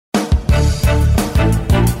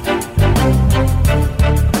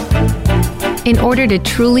In order to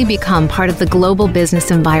truly become part of the global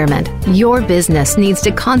business environment, your business needs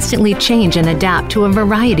to constantly change and adapt to a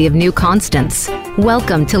variety of new constants.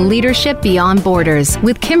 Welcome to Leadership Beyond Borders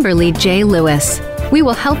with Kimberly J. Lewis. We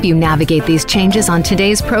will help you navigate these changes on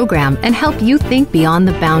today's program and help you think beyond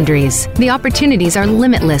the boundaries. The opportunities are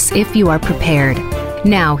limitless if you are prepared.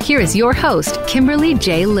 Now, here is your host, Kimberly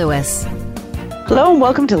J. Lewis. Hello and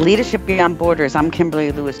welcome to Leadership Beyond Borders. I'm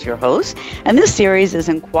Kimberly Lewis, your host, and this series is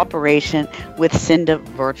in cooperation with Cinda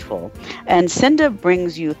Virtual. And Cinda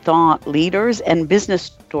brings you thought leaders and business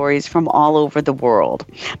stories from all over the world.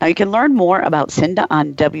 Now, you can learn more about Cinda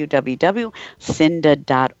on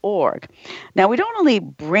www.cinda.org. Now, we don't only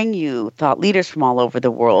bring you thought leaders from all over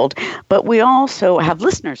the world, but we also have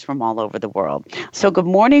listeners from all over the world. So good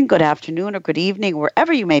morning, good afternoon, or good evening,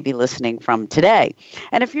 wherever you may be listening from today.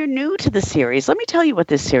 And if you're new to the series, let me tell you what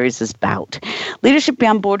this series is about. Leadership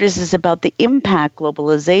Beyond Borders is about the impact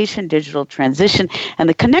globalization, digital transition, and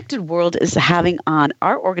the connected world is having on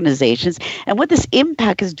our organizations and what this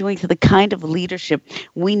impact is doing to the kind of leadership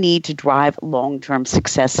we need to drive long-term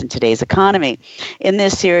success in today's economy. In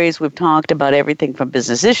this series, we've talked about everything from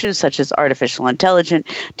business issues such as artificial intelligence,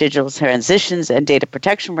 digital transitions, and data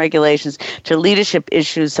protection regulations to leadership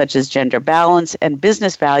issues such as gender balance and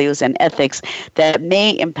business values and ethics that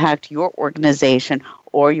may impact your organization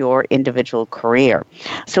or your individual career.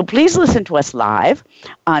 So please listen to us live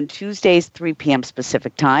on Tuesdays, 3 p.m.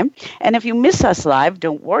 Pacific time. And if you miss us live,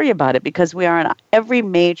 don't worry about it because we are on every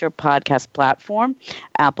major podcast platform,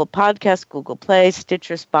 Apple Podcasts, Google Play,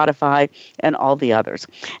 Stitcher, Spotify, and all the others.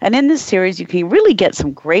 And in this series, you can really get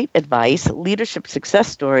some great advice, leadership success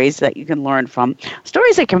stories that you can learn from,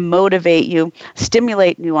 stories that can motivate you,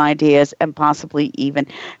 stimulate new ideas, and possibly even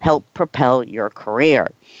help propel your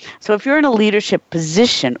career. So if you're in a leadership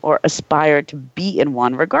position or aspire to be in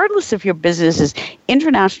one, regardless if your business is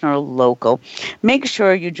international or local, make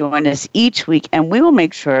sure you join us each week and we will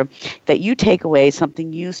make sure that you take away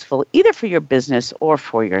something useful either for your business or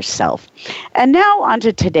for yourself. And now on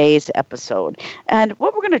to today's episode. And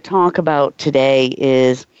what we're going to talk about today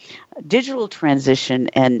is digital transition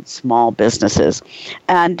and small businesses.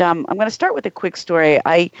 And I'm going to start with a quick story.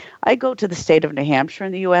 I go to the state of New Hampshire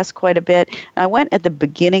in the U.S. quite a bit. I went at the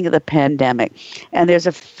beginning of the pandemic, and there's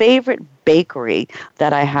a favorite bakery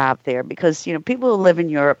that I have there because, people who live in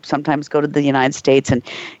Europe sometimes go to the United States and,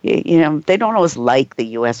 they don't always like the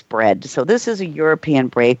U.S. bread. So this is a European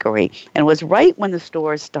bakery. And it was right when the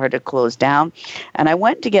stores started to close down. And I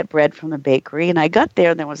went to get bread from the bakery, and I got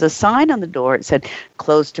there, and there was a sign on the door. It said,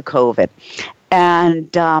 closed to COVID.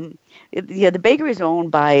 And the bakery is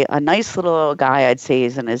owned by a nice little guy, I'd say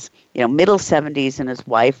he's in his middle 70s, and his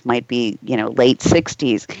wife might be late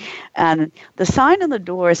 60s. And the sign on the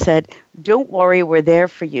door said, "Don't worry, we're there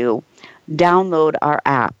for you. Download our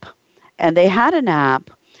app." And they had an app,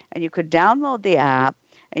 and you could download the app,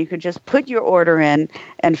 and you could just put your order in,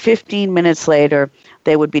 and 15 minutes later,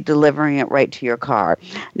 they would be delivering it right to your car.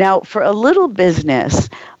 Now, for a little business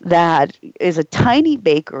that is a tiny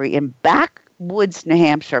bakery in backwoods, New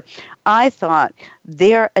Hampshire, I thought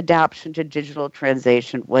their adaptation to digital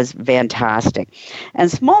transition was fantastic.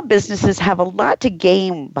 And small businesses have a lot to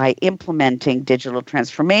gain by implementing digital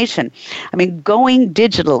transformation. Going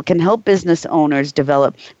digital can help business owners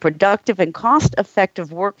develop productive and cost-effective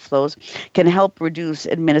workflows, can help reduce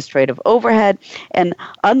administrative overhead, and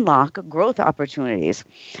unlock growth opportunities.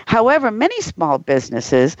 However, many small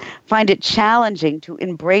businesses find it challenging to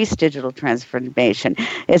embrace digital transformation.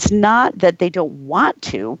 It's not that they don't want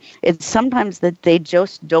to, it's sometimes that they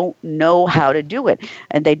just don't know how to do it,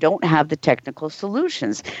 and they don't have the technical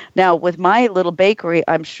solutions. Now, with my little bakery,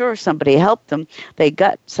 I'm sure somebody helped them. They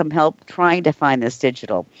got some help trying to find this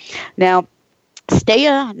digital. Now,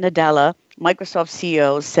 Satya Nadella, Microsoft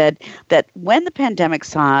CEO, said that when the pandemic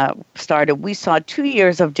started, we saw 2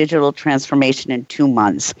 years of digital transformation in 2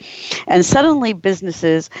 months. And suddenly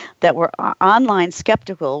businesses that were online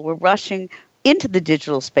skeptical were rushing into the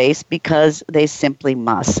digital space because they simply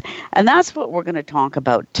must. And that's what we're going to talk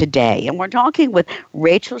about today. And we're talking with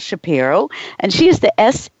Rachel Shapiro, and she is the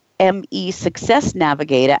SME Success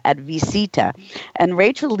Navigator at Visita. And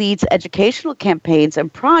Rachel leads educational campaigns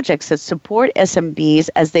and projects that support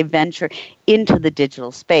SMBs as they venture into the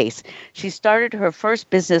digital space. She started her first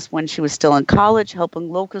business when she was still in college,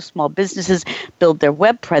 helping local small businesses build their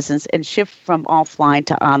web presence and shift from offline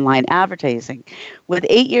to online advertising. With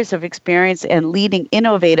 8 years of experience and leading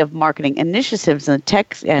innovative marketing initiatives in the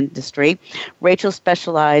tech industry, Rachel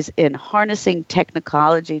specialized in harnessing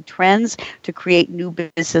technology trends to create new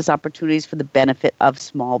business opportunities for the benefit of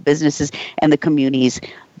small businesses and the communities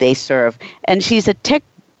they serve. And she's a tech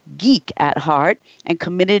geek at heart and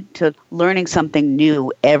committed to learning something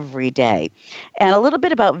new every day. And a little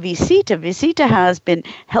bit about Visita. Visita has been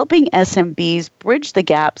helping SMBs bridge the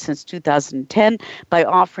gap since 2010 by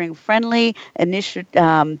offering friendly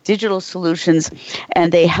digital solutions,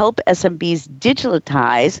 and they help SMBs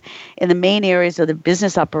digitize in the main areas of the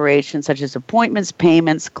business operations, such as appointments,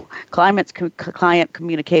 payments, client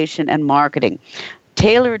communication, and marketing.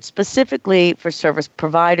 Tailored specifically for service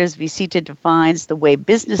providers, Visita defines the way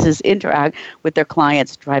businesses interact with their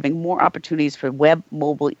clients, driving more opportunities for web,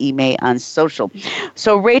 mobile, email, and social.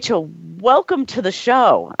 So, Rachel, welcome to the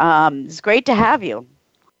show. It's great to have you.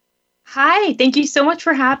 Hi, thank you so much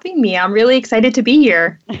for having me. I'm really excited to be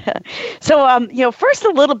here. So, first a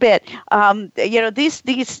little bit, these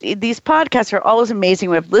podcasts are always amazing.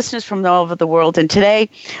 We have listeners from all over the world, and today,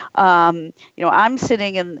 I'm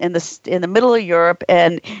sitting in the middle of Europe,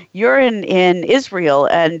 and you're in Israel,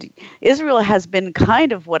 and Israel has been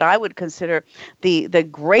kind of what I would consider the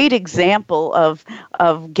great example of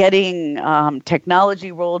getting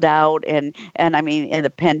technology rolled out, and I mean, in the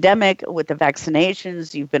pandemic with the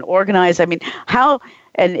vaccinations, you've been organized. I mean, how,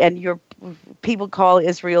 and your people call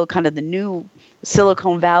Israel kind of the new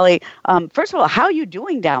Silicon Valley. First of all, how are you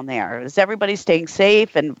doing down there? Is everybody staying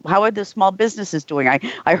safe? And how are the small businesses doing?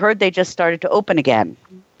 I heard they just started to open again.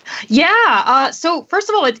 Yeah. So first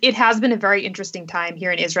of all, it has been a very interesting time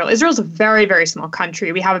here in Israel. Israel's a very, very small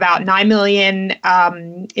country. We have about 9 million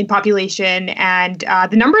in population, and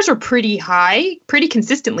the numbers are pretty high, pretty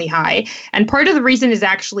consistently high. And part of the reason is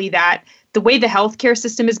actually that the way the healthcare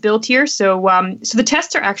system is built here. So the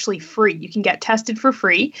tests are actually free. You can get tested for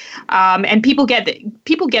free, and people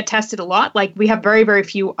get tested a lot. Like, we have very, very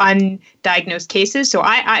few undiagnosed cases. So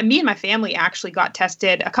me and my family actually got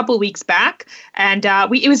tested a couple of weeks back, and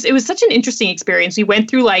it was such an interesting experience. We went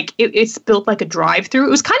through it's built like a drive-through. It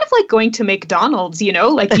was kind of like going to McDonald's,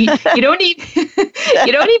 like you don't need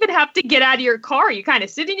you don't even have to get out of your car. You kind of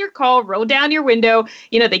sit in your car, roll down your window.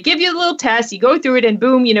 They give you a little test. You go through it, and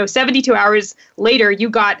boom, 72 hours later,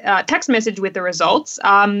 you got a text message with the results.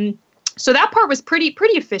 So that part was pretty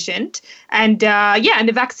efficient, and and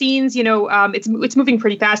the vaccines, it's moving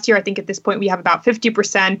pretty fast here. I think at this point we have about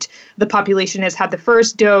 50% of the population has had the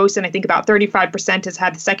first dose, and I think about 35% has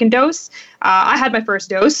had the second dose. I had my first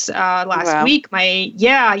dose last week. My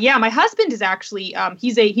husband is actually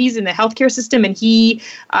he's in the healthcare system, and he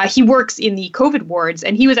works in the COVID wards,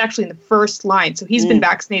 and he was actually in the first line, so he's been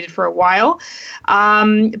vaccinated for a while.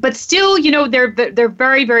 But still, they're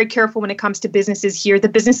very, very careful when it comes to businesses here. The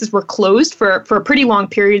businesses were closed for a pretty long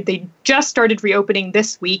period. They just started reopening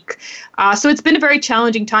this week. So it's been a very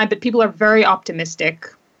challenging time, but people are very optimistic.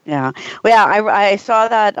 Yeah. Well, I saw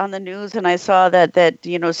that on the news, and I saw that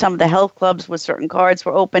some of the health clubs with certain cards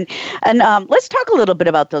were open. And let's talk a little bit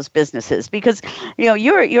about those businesses, because you're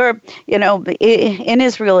in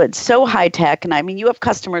Israel, it's so high tech, and I mean, you have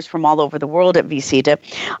customers from all over the world at Visita.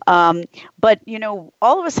 But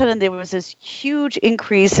all of a sudden there was this huge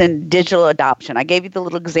increase in digital adoption. I gave you the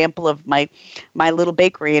little example of my little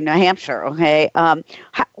bakery in New Hampshire. Okay,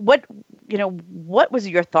 what was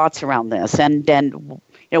your thoughts around this, and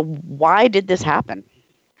why did this happen?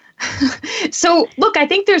 So, look, I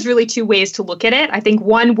think there's really two ways to look at it. I think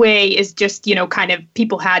one way is just, kind of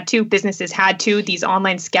businesses had to, these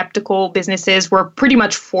online skeptical businesses were pretty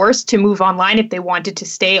much forced to move online if they wanted to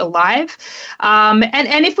stay alive.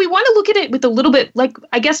 And if we want to look at it with a little bit,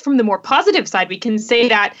 I guess from the more positive side, we can say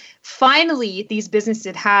that finally these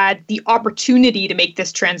businesses had the opportunity to make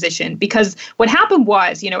this transition, because what happened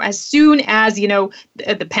was, as soon as,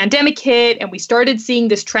 the pandemic hit and we started seeing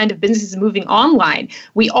this trend of businesses moving online,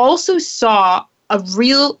 we also saw a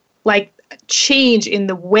real change in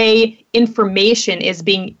the way information is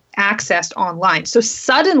being accessed online. So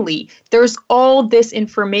suddenly there's all this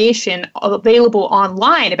information available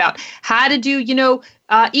online about how to do,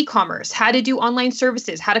 e-commerce, how to do online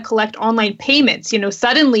services, how to collect online payments.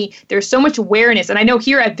 Suddenly there's so much awareness. And I know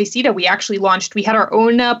here at Visita, we had our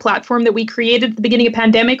own platform that we created at the beginning of the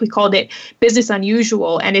pandemic. We called it Business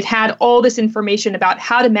Unusual. And it had all this information about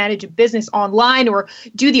how to manage a business online or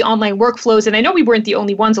do the online workflows. And I know we weren't the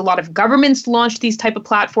only ones. A lot of governments launched these type of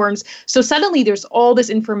platforms. So suddenly there's all this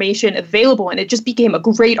information available, and it just became a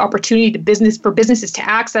great opportunity for businesses to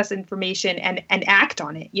access information and act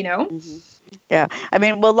on it, Mm-hmm. Yeah, I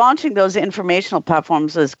mean, launching those informational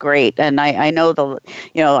platforms is great, and I know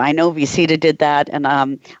I know Visita did that, and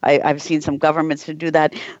I've seen some governments to do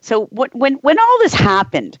that. So when all this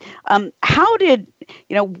happened, how did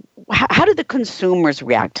the consumers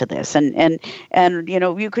react to this? And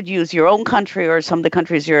you could use your own country or some of the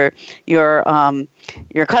countries your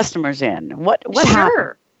customers in. What Sure.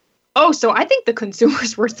 happened? Oh, so I think the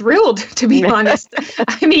consumers were thrilled, to be honest.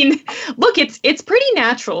 I mean, look, it's pretty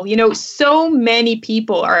natural. So many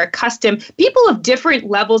people are accustomed, people of different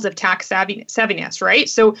levels of tax savviness, right?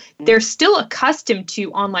 So they're still accustomed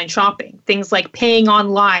to online shopping, things like paying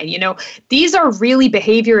online. These are really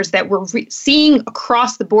behaviors that we're seeing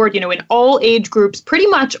across the board, in all age groups, pretty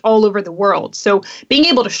much all over the world. So being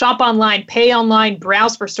able to shop online, pay online,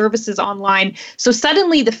 browse for services online. So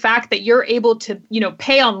suddenly the fact that you're able to,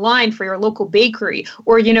 pay online for your local bakery,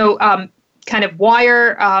 or kind of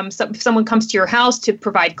wire if someone comes to your house to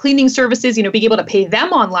provide cleaning services, being able to pay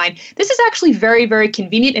them online. This is actually very, very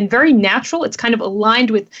convenient and very natural. It's kind of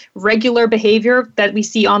aligned with regular behavior that we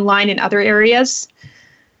see online in other areas.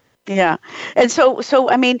 Yeah. And so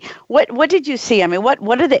I mean, what did you see? I mean, what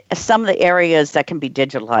are some of the areas that can be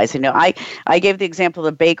digitalized? I gave the example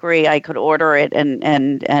of the bakery. I could order it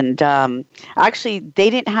and actually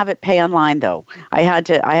they didn't have it pay online though. I had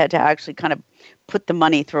to actually kind of put the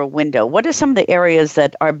money through a window. What are some of the areas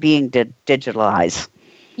that are being digitalized?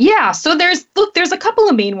 Yeah, so there's a couple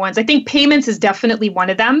of main ones. I think payments is definitely one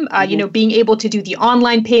of them. Being able to do the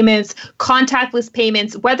online payments, contactless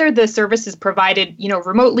payments, whether the service is provided,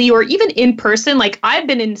 remotely or even in person. Like I've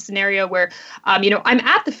been in a scenario where, I'm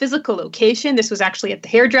at the physical location. This was actually at the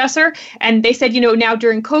hairdresser, and they said, now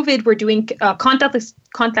during COVID, we're doing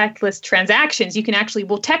contactless transactions. You can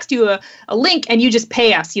we'll text you a link and you just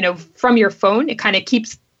pay us, from your phone. It kind of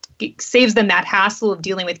saves them that hassle of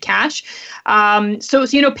dealing with cash. So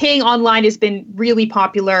paying online has been really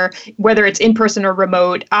popular, whether it's in person or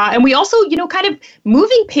remote. And we also, kind of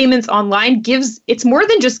moving payments online it's more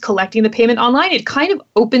than just collecting the payment online. It kind of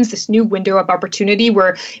opens this new window of opportunity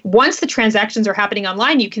where once the transactions are happening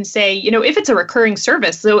online, you can say, if it's a recurring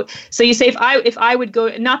service. So you say, if I would go,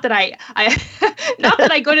 not that I not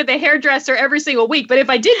that I go to the hairdresser every single week, but if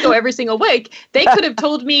I did go every single week, they could have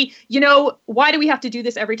told me, why do we have to do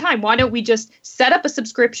this every time? Why don't we just set up a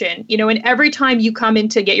subscription, and every time you come in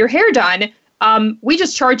to get your hair done, we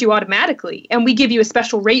just charge you automatically and we give you a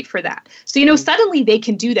special rate for that. So, suddenly they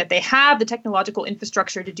can do that. They have the technological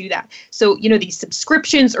infrastructure to do that. So, these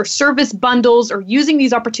subscriptions or service bundles or using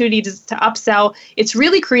these opportunities to upsell, it's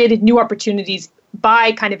really created new opportunities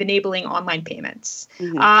by kind of enabling online payments.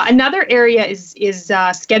 Mm-hmm. Another area is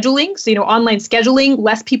scheduling. So, online scheduling,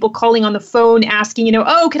 less people calling on the phone asking,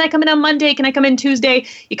 oh, can I come in on Monday? Can I come in Tuesday?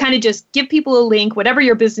 You kind of just give people a link, whatever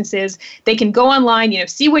your business is. They can go online,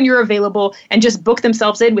 see when you're available and just book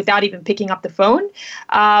themselves in without even picking up the phone.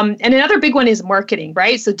 And another big one is marketing,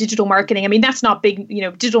 right? So digital marketing. I mean, that's not big,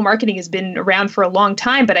 digital marketing has been around for a long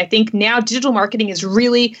time, but I think now digital marketing is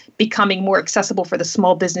really becoming more accessible for the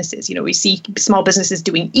small businesses. We see small businesses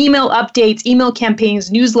doing email updates, email campaigns,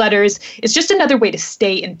 newsletters. It's just another way to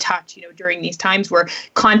stay in touch, during these times where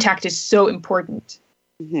contact is so important.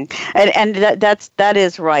 Mm-hmm. And that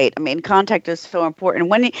is right. I mean, contact is so important.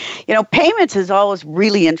 When payments is always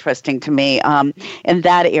really interesting to me in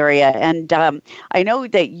that area. And I know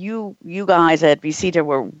that you guys at Visita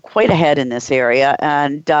were quite ahead in this area.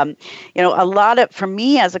 And a lot of, for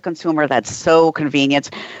me as a consumer, that's so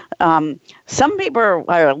convenient. Some people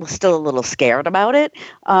are still a little scared about it.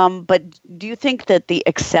 But do you think that the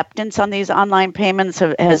acceptance on these online payments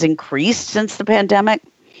has increased since the pandemic?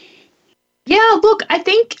 Yeah, look, I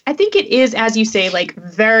think it is, as you say, like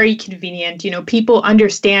very convenient. People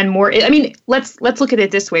understand more. I mean, let's look at it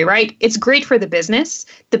this way, right? It's great for the business.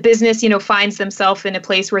 The business, finds themselves in a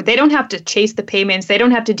place where they don't have to chase the payments. They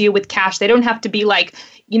don't have to deal with cash. They don't have to be like,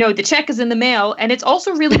 the check is in the mail. And it's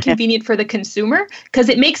also really convenient for the consumer because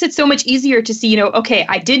it makes it so much easier to see, okay,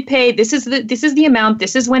 I did pay. This is the amount.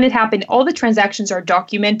 This is when it happened. All the transactions are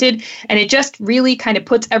documented, and it just really kind of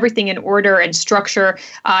puts everything in order and structure.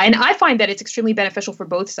 And I find that it's extremely beneficial for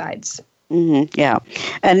both sides. Mm-hmm, yeah,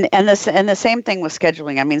 and the same thing with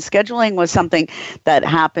scheduling. I mean, scheduling was something that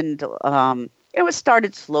happened. It was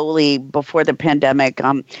started slowly before the pandemic.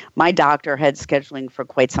 My doctor had scheduling for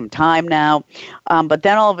quite some time now, but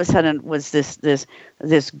then all of a sudden it was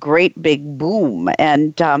this great big boom.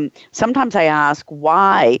 And sometimes I ask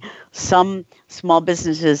why some small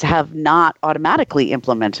businesses have not automatically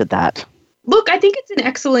implemented that. Look, I think it's an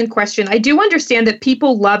excellent question. I do understand that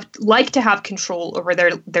people like to have control over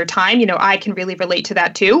their time. I can really relate to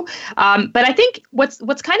that too. But I think what's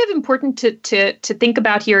kind of important to think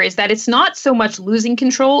about here is that it's not so much losing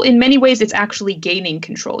control. In many ways, it's actually gaining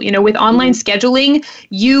control. With online scheduling,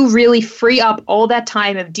 you really free up all that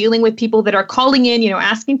time of dealing with people that are calling in,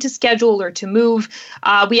 asking to schedule or to move.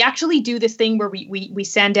 We actually do this thing where we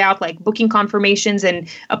send out like booking confirmations and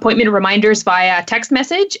appointment reminders via text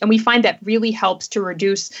message, and we find that really helps to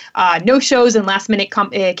reduce no-shows and last-minute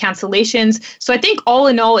cancellations. So I think all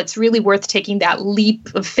in all, it's really worth taking that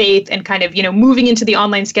leap of faith and kind of, moving into the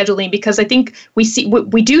online scheduling, because I think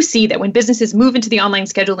we do see that when businesses move into the online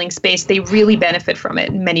scheduling space, they really benefit from it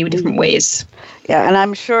in many different ways. Yeah, and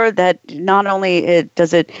I'm sure that not only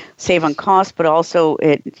does it save on cost, but also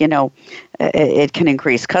it can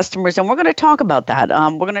increase customers, and we're going to talk about that.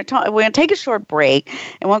 We're going to take a short break,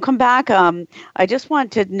 and when we come back, I just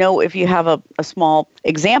want to know if you have a small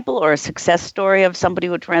example or a success story of somebody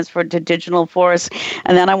who transferred to digital for us,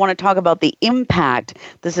 and then I want to talk about the impact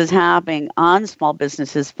this is having on small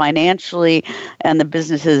businesses financially and the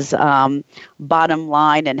business's bottom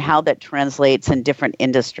line, and how that translates in different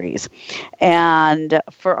industries. And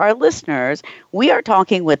for our listeners, we are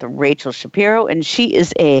talking with Rachel Shapiro, and she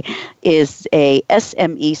is a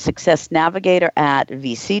SME Success Navigator at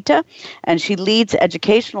Visita, and she leads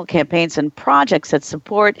educational campaigns and projects that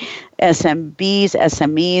support SMEs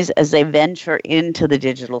as they venture into the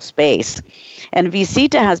digital space. And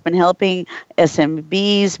Visita has been helping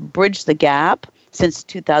SMBs bridge the gap since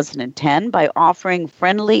 2010 by offering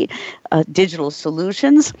friendly digital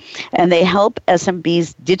solutions, and they help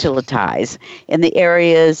SMBs digitalize in the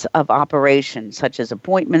areas of operation, such as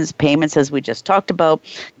appointments, payments, as we just talked about,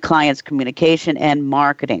 clients' communication, and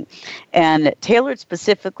marketing. And tailored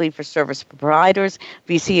specifically for service providers,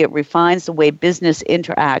 Visita refines the way business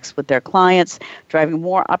interacts with their clients, driving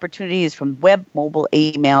more opportunities from web, mobile,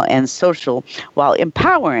 email, and social, while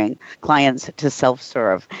empowering clients to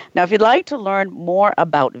self-serve. Now, if you'd like to learn more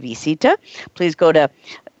about Visita, please go to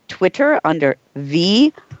Twitter under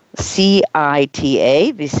VCITA,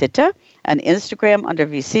 Visita, and Instagram under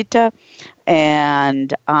Visita,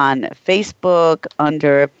 and on Facebook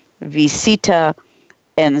under Visita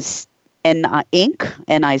Inc.,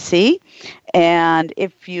 NIC. And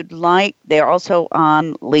if you'd like, they're also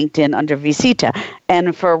on LinkedIn under Visita.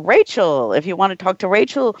 And for Rachel, if you want to talk to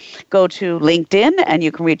Rachel, go to LinkedIn, and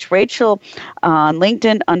you can reach Rachel on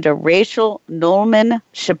LinkedIn under Rachel Nullman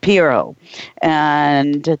Shapiro.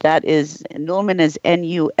 And that is, Nullman is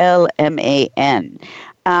Nulman.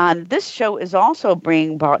 And this show is also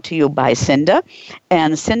being brought to you by Cinda.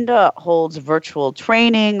 And Cinda holds virtual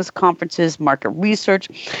trainings, conferences, market research,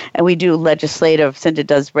 and we do Cinda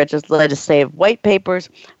does legislative white papers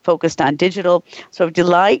focused on digital. So if you'd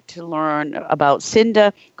like to learn about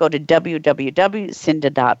Cinda, go to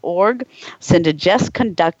www.cinda.org. Cinda just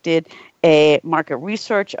conducted a market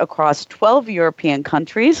research across 12 European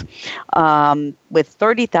countries with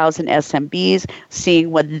 30,000 SMBs,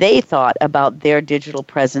 seeing what they thought about their digital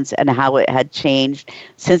presence and how it had changed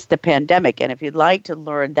since the pandemic. And if you'd like to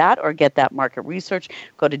learn that or get that market research,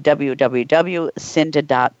 go to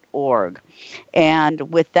www.cinda.org. And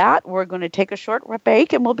with that, we're going to take a short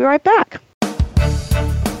break, and we'll be right back.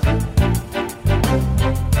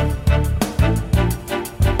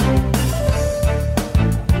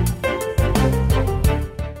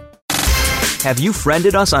 Have you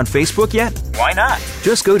friended us on Facebook yet? Why not?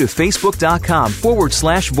 Just go to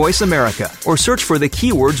facebook.com/Voice America or search for the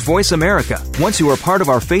keywords Voice America. Once you are part of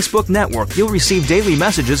our Facebook network, you'll receive daily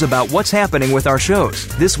messages about what's happening with our shows,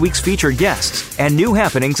 this week's featured guests, and new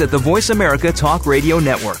happenings at the Voice America Talk Radio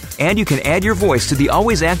Network. And you can add your voice to the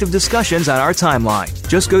always active discussions on our timeline.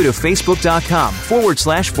 Just go to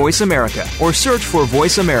facebook.com/Voice America or search for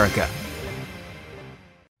Voice America.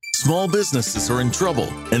 Small businesses are in trouble,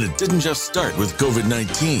 and it didn't just start with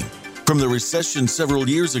COVID-19. From the recession several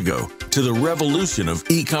years ago to the revolution of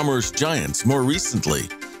e-commerce giants more recently,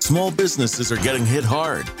 small businesses are getting hit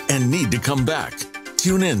hard and need to come back.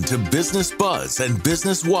 Tune in to Business Buzz and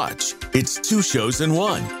Business Watch. It's 2 shows in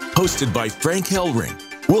one, hosted by Frank Hellring.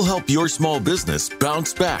 We'll help your small business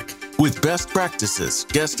bounce back with best practices,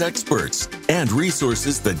 guest experts, and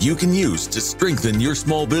resources that you can use to strengthen your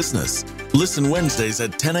small business. Listen Wednesdays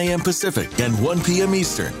at 10 a.m. Pacific and 1 p.m.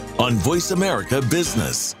 Eastern on Voice America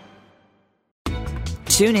Business.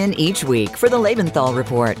 Tune in each week for the Lebenthal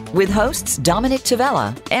Report with hosts Dominic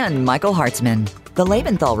Tavella and Michael Hartzman. The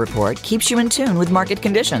Lebenthal Report keeps you in tune with market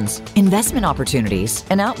conditions, investment opportunities,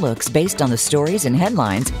 and outlooks based on the stories and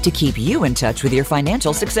headlines to keep you in touch with your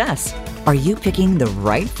financial success. Are you picking the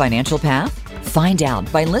right financial path? Find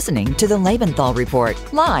out by listening to the Lebenthal Report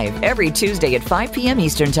live every Tuesday at 5 p.m.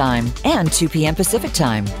 Eastern Time and 2 p.m. Pacific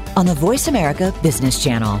Time on the Voice America Business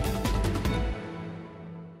Channel.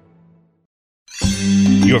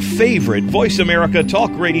 Your favorite Voice America Talk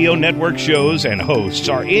Radio Network shows and hosts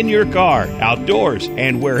are in your car, outdoors,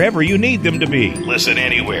 and wherever you need them to be. Listen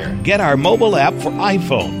anywhere. Get our mobile app for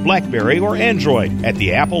iPhone, BlackBerry, or Android at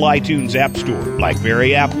the Apple iTunes App Store,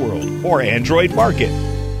 BlackBerry App World, or Android Market.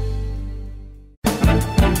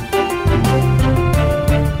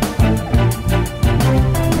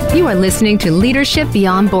 are listening to Leadership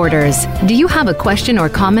Beyond Borders. Do you have a question or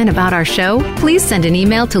comment about our show? Please send an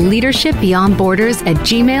email to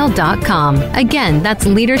leadershipbeyondborders@gmail.com. Again, that's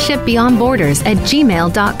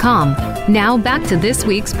leadershipbeyondborders@gmail.com. Now back to this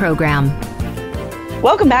week's program.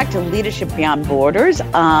 Welcome back to Leadership Beyond Borders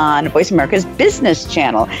on Voice America's Business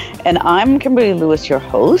Channel. And I'm Kimberly Lewis, your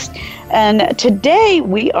host. And today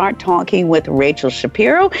we are talking with Rachel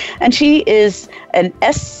Shapiro, and she is an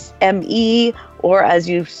SME, or as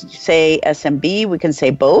you say, SMB, we can say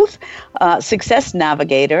both, Success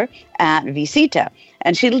Navigator at Visita.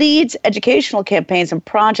 And she leads educational campaigns and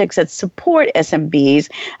projects that support SMBs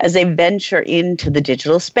as they venture into the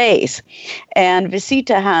digital space. And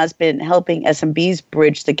Visita has been helping SMBs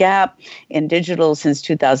bridge the gap in digital since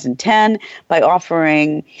 2010 by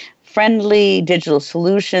offering friendly digital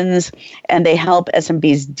solutions, and they help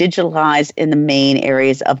SMBs digitalize in the main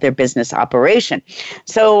areas of their business operation.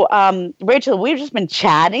 So, Rachel, we've just been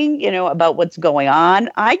chatting, about what's going on.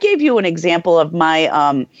 I gave you an example of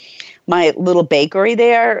my my little bakery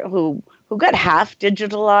there who got half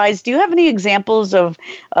digitalized. Do you have any examples of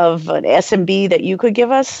an SMB that you could give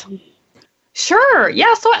us? Sure.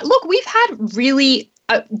 Yeah. So look, we've had really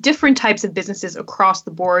different types of businesses across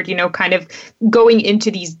the board, kind of going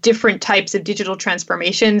into these different types of digital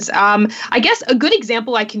transformations. I guess a good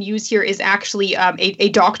example I can use here is actually a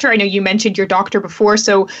doctor. I know you mentioned your doctor before.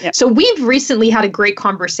 So we've recently had a great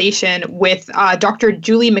conversation with Dr.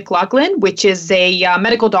 Julie McLaughlin, which is a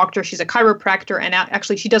medical doctor. She's a chiropractor, and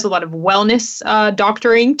actually she does a lot of wellness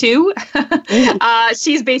doctoring too.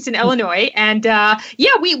 She's based in Illinois. And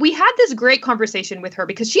we had this great conversation with her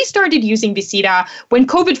because she started using Visita when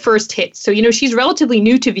COVID first hit. So, she's relatively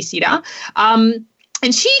new to Visita.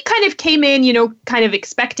 And she kind of came in, kind of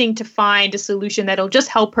expecting to find a solution that'll just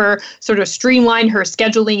help her sort of streamline her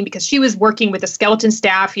scheduling because she was working with a skeleton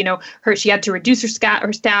staff. She had to reduce her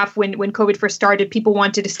staff when COVID first started. People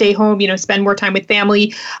wanted to stay home, spend more time with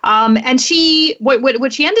family. And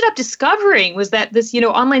what she ended up discovering was that this,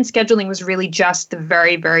 online scheduling was really just the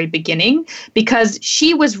very, very beginning because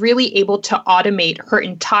she was really able to automate her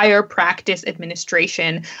entire practice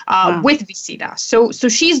administration with Visita. So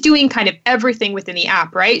she's doing kind of everything within the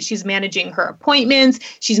app, right? She's managing her appointments,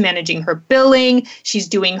 she's managing her billing, she's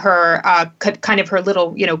doing her kind of her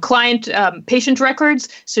little, client patient records.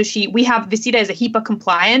 So we have Visita as a HIPAA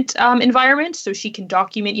compliant environment, so she can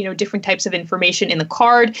document, different types of information in the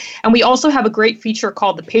card. And we also have a great feature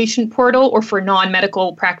called the patient portal, or for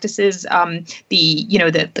non-medical practices,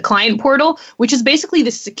 the client portal, which is basically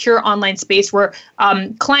this secure online space where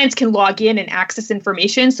clients can log in and access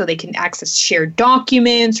information, so they can access shared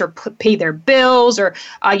documents or pay their bills or,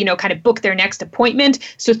 kind of book their next appointment.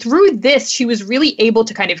 So through this, she was really able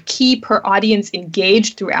to kind of keep her audience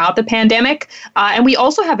engaged throughout the pandemic. And we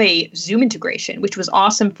also have a Zoom integration, which was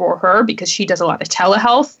awesome for her because she does a lot of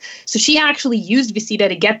telehealth. So she actually used Visita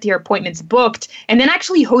to get their appointments booked and then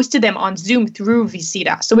actually hosted them on Zoom through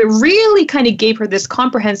Visita. So it really kind of gave her this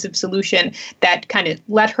comprehensive solution that kind of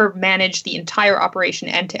let her manage the entire operation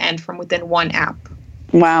end to end from within one app.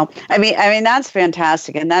 Wow. I mean, that's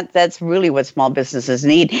fantastic. And that's really what small businesses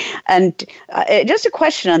need. And just a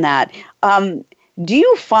question on that. Do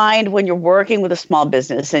you find when you're working with a small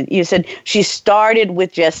business, and you said she started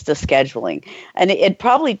with just the scheduling, and it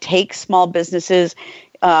probably takes small businesses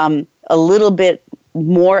a little bit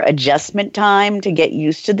more adjustment time to get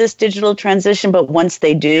used to this digital transition. But once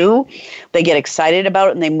they do, they get excited about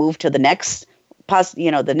it and they move to the next,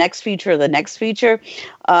 the next feature.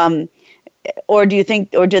 Or do you think,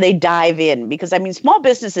 or do they dive in? Because small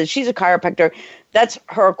businesses, she's a chiropractor, that's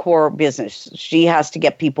her core business. She has to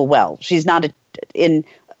get people well. She's not a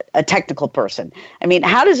technical person.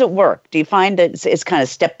 How does it work? Do you find that it's kind of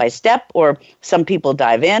step by step, or some people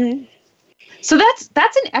dive in? So that's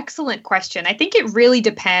an excellent question. I think it really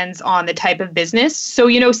depends on the type of business.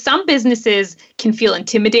 So, some businesses can feel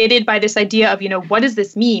intimidated by this idea of, what does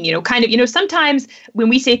this mean? Sometimes when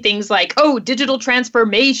we say things like, digital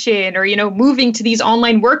transformation or, moving to these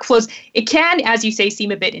online workflows, it can, as you say,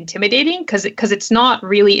 seem a bit intimidating because it doesn't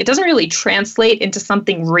really translate into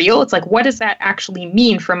something real. It's like, what does that actually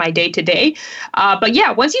mean for my day to day? But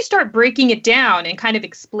yeah, once you start breaking it down and kind of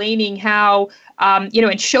explaining how, and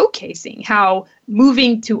showcasing how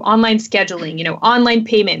moving to online scheduling, online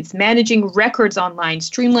payments, managing records online,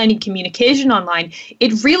 streamlining communication online,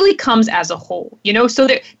 it really comes as a whole, So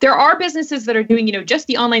there are businesses that are doing, just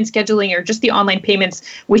the online scheduling or just the online payments,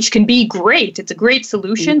 which can be great. It's a great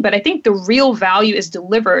solution, but I think the real value is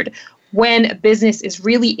delivered when a business is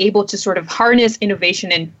really able to sort of harness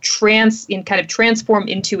innovation and transform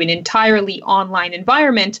into an entirely online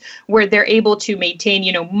environment where they're able to maintain,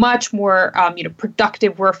 much more,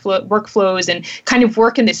 productive workflows and kind of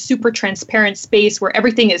work in this super transparent space where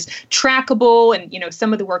everything is trackable and,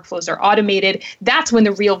 some of the workflows are automated. That's when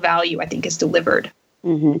the real value, I think, is delivered.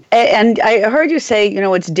 Mm-hmm. And I heard you say,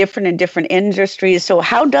 it's different in different industries. So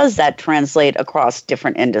how does that translate across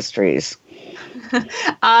different industries?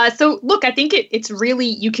 So look, I think it's really,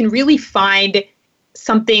 you can really find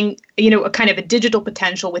something, a kind of a digital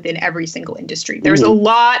potential within every single industry. There's a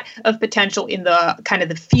lot of potential in the kind of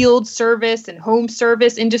the field service and home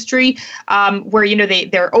service industry, where,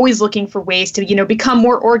 they're always looking for ways to, become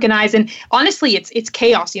more organized. And honestly, it's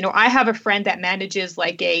chaos. I have a friend that manages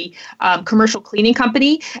like a commercial cleaning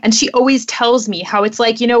company, and she always tells me how it's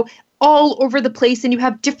like, all over the place, and you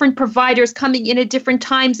have different providers coming in at different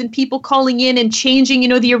times and people calling in and changing,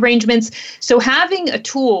 the arrangements. So having a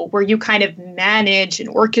tool where you kind of manage and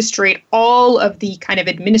orchestrate all of the kind of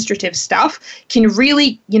administrative stuff can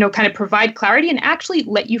really, kind of provide clarity and actually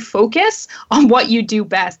let you focus on what you do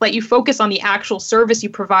best, let you focus on the actual service you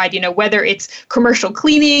provide, whether it's commercial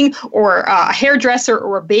cleaning or a hairdresser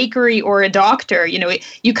or a bakery or a doctor,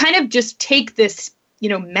 you kind of just take this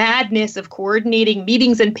madness of coordinating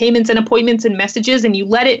meetings and payments and appointments and messages, and you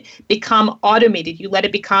let it become automated. You let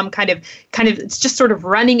it become kind of, it's just sort of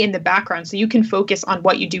running in the background so you can focus on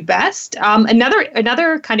what you do best.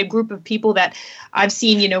 Another kind of group of people that I've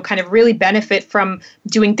seen, kind of really benefit from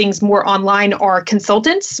doing things more online are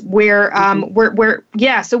consultants when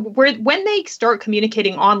they start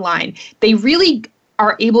communicating online, they really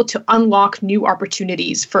are able to unlock new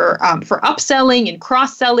opportunities for upselling and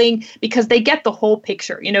cross-selling because they get the whole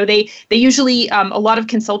picture. They usually, a lot of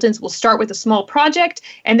consultants will start with a small project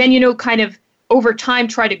and then, kind of over time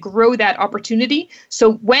try to grow that opportunity.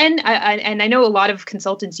 So and I know a lot of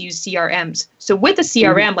consultants use CRMs. So with a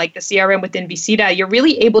CRM, like the CRM within Visita, you're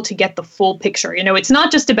really able to get the full picture. It's not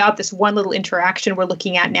just about this one little interaction we're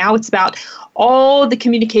looking at now. It's about all the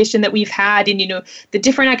communication that we've had and, the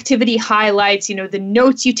different activity highlights, the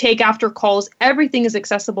notes you take after calls, everything is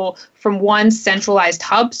accessible from one centralized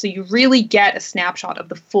hub. So you really get a snapshot of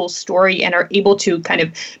the full story and are able to kind of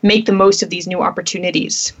make the most of these new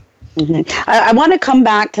opportunities. Mm-hmm. I want to come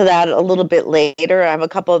back to that a little bit later. I have a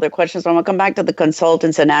couple other questions. I want to come back to the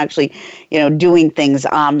consultants and actually, doing things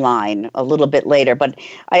online a little bit later. But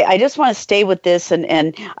I just want to stay with this.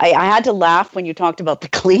 And I had to laugh when you talked about the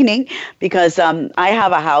cleaning because I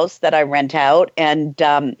have a house that I rent out and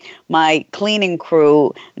my cleaning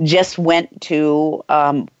crew just went to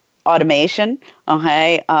automation,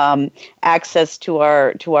 access to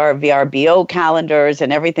our VRBO calendars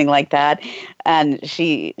and everything like that. And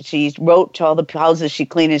she wrote to all the houses she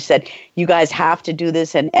cleaned and said, you guys have to do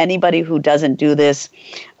this. And anybody who doesn't do this,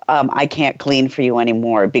 I can't clean for you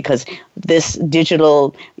anymore because this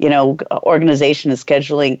digital, organization and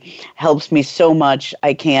scheduling helps me so much.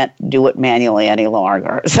 I can't do it manually any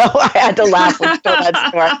longer. So I had to laugh when she told that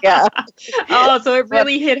story. Yeah. Oh, so it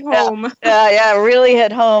really hit home. Yeah, it really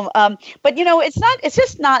hit home. But it's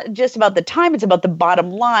just not just about the time; it's about the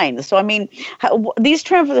bottom line. So I mean, these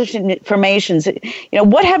transformations.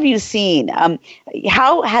 What have you seen?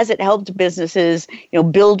 How has it helped businesses,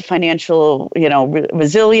 build financial,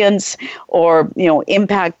 resilience? Or,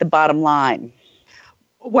 impact the bottom line?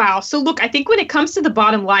 Wow. So look, I think when it comes to the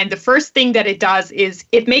bottom line, the first thing that it does is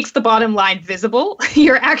it makes the bottom line visible.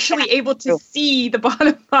 You're actually able to see the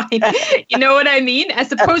bottom line. You know what I mean?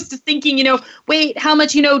 As opposed to thinking, wait, how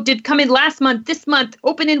much, did come in last month, this month,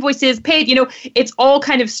 open invoices, paid, it's all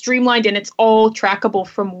kind of streamlined and it's all trackable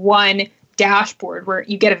from one dashboard where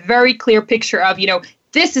you get a very clear picture of,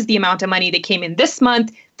 this is the amount of money that came in this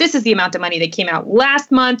month. This is the amount of money that came out last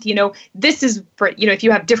month. This is for, if you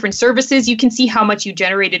have different services, you can see how much you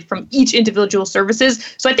generated from each individual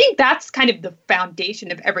services. So I think that's kind of the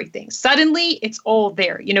foundation of everything. Suddenly, it's all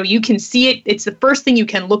there. You can see it. It's the first thing you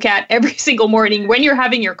can look at every single morning when you're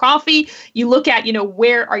having your coffee. You look at,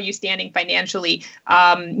 where are you standing financially?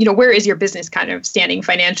 Where is your business kind of standing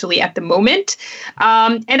financially at the moment?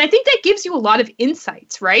 And I think that gives you a lot of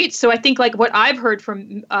insights, right? So I think like what I've heard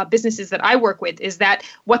from businesses that I work with is that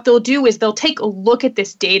what they'll do is they'll take a look at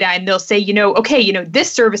this data and they'll say, this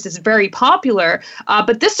service is very popular,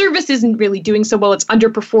 but this service isn't really doing so well. It's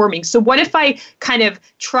underperforming. So what if I kind of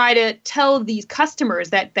try to tell these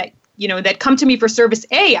customers that that come to me for service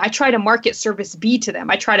A, I try to market service B to them.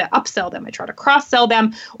 I try to upsell them. I try to cross-sell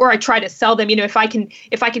them, or I try to sell them. If I can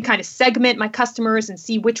kind of segment my customers and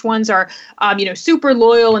see which ones are, super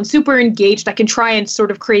loyal and super engaged, I can try and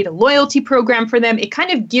sort of create a loyalty program for them. It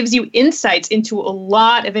kind of gives you insights into a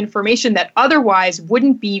lot of information that otherwise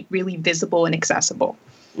wouldn't be really visible and accessible.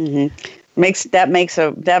 Mm-hmm. That makes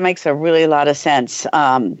a really lot of sense,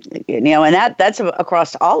 and that's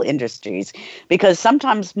across all industries, because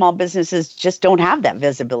sometimes small businesses just don't have that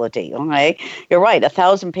visibility. Okay, you're right.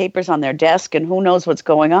 1,000 papers on their desk, and who knows what's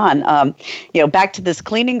going on. Back to this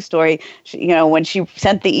cleaning story. When she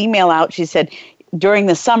sent the email out, she said, during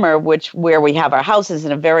the summer, where we have our houses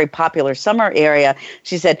in a very popular summer area,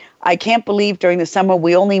 she said, I can't believe during the summer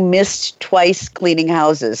we only missed twice cleaning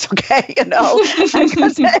houses. Okay,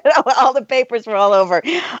 because all the papers were all over.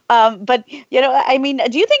 But do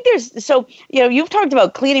you think you've talked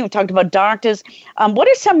about cleaning, we've talked about doctors. What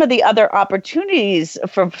are some of the other opportunities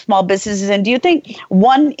for small businesses? And do you think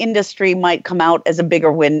one industry might come out as a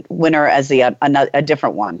bigger winner as a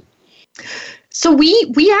different one? So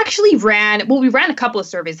we actually ran a couple of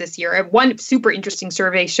surveys this year. One super interesting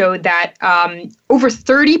survey showed that over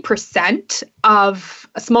 30% of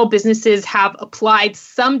small businesses have applied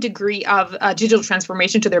some degree of digital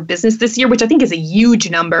transformation to their business this year, which I think is a huge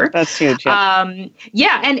number. That's huge.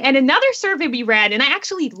 Yeah. And another survey we ran, and I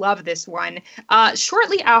actually love this one.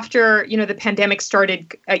 Shortly after the pandemic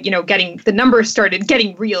started, the numbers started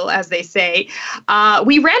getting real, as they say.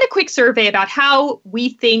 We ran a quick survey about how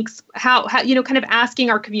we think kind of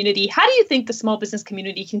asking our community, how do you think the small business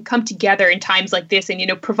community can come together in times like this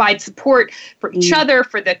and, provide support for each other,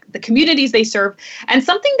 for the communities they serve? And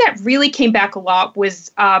something that really came back a lot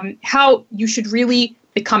was how you should really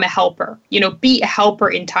become a helper, be a helper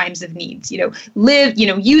in times of needs,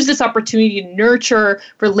 use this opportunity to nurture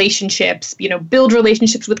relationships, build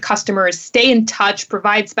relationships with customers, stay in touch,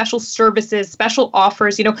 provide special services, special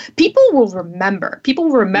offers. People will remember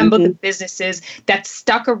mm-hmm. the businesses that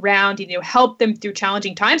stuck around, help them through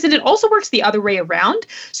challenging times. And it also works the other way around.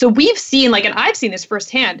 So we've seen, and I've seen this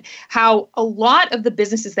firsthand, how a lot of the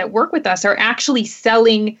businesses that work with us are actually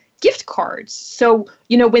selling gift cards. So,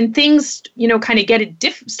 when things, kind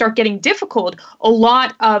of start getting difficult, a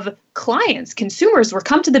lot of clients, consumers will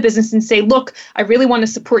come to the business and say, look, I really want to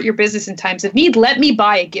support your business in times of need. Let me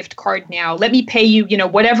buy a gift card now. Let me pay you,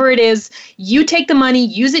 whatever it is. You take the money,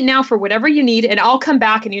 use it now for whatever you need, and I'll come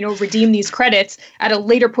back and, redeem these credits at a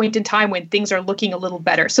later point in time when things are looking a little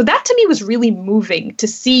better. So that to me was really moving to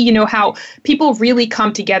see, how people really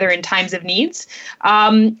come together in times of needs.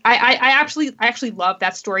 I actually love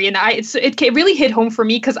that story. And it really hit home for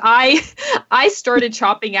me because I started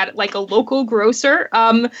shopping at a local grocer,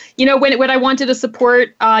 when I wanted to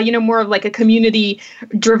support, more of a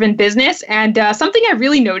community-driven business. And something I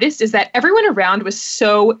really noticed is that everyone around was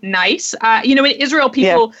so nice. In Israel,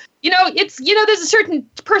 people... Yeah. There's a certain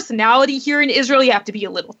personality here in Israel. You have to be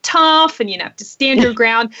a little tough and you have to stand your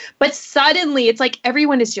ground. But suddenly it's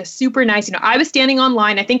everyone is just super nice. I was standing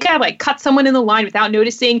online. I think I cut someone in the line without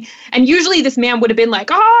noticing. And usually this man would have been like,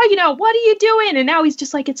 oh, what are you doing? And now he's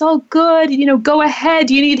just like, it's all good. Go ahead.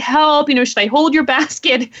 Do you need help? Should I hold your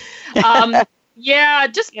basket?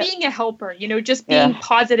 Being a helper, just being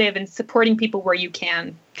positive and supporting people where you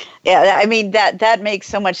can. Yeah, I mean that makes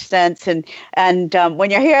so much sense, and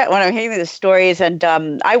when I'm hearing the stories, and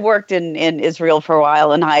I worked in Israel for a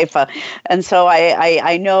while in Haifa, and so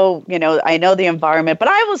I know the environment, but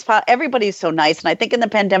I always found everybody's so nice, and I think in the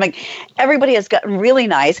pandemic everybody has gotten really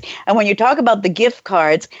nice. And when you talk about the gift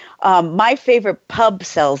cards, my favorite pub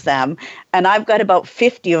sells them, and I've got about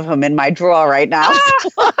 50 of them in my drawer right now.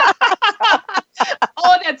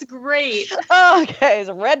 Oh, that's great. Okay, it's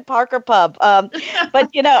a Red Parker Pub. But,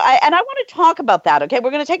 I want to talk about that, okay? We're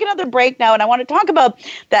going to take another break now, and I want to talk about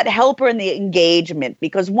that helper and the engagement,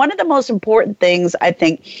 because one of the most important things, I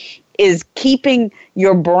think, is keeping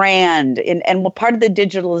your brand, and part of the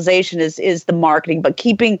digitalization is the marketing, but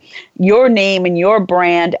keeping your name and your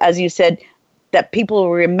brand, as you said, that people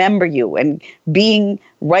will remember you and being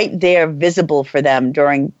right there visible for them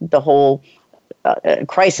during the whole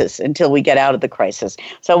crisis until we get out of the crisis.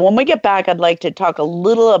 So when we get back, I'd like to talk a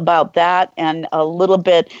little about that and a little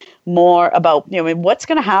bit more about what's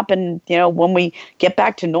going to happen when we get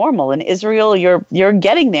back to normal. In Israel, you're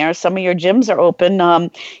getting there. Some of your gyms are open.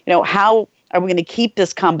 How are we going to keep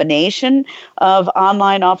this combination of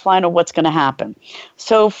online, offline, or what's going to happen?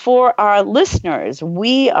 So for our listeners,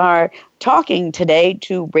 we are talking today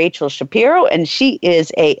to Rachel Shapiro, and she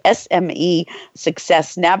is a SME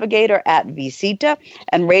Success Navigator at Visita.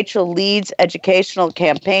 And Rachel leads educational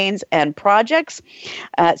campaigns and projects,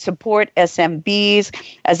 support SMBs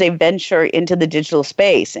as they venture into the digital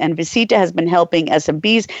space. And Visita has been helping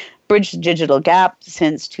SMBs bridge the digital gap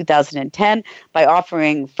since 2010 by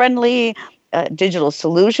offering friendly digital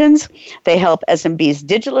solutions. They help SMBs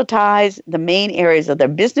digitalize the main areas of their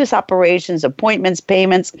business operations, appointments,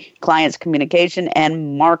 payments, clients, communication,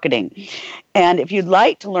 and marketing. And if you'd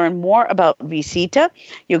like to learn more about Visita,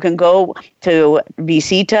 you can go to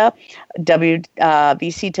Visita.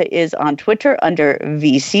 Visita is on Twitter under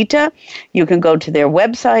Visita. You can go to their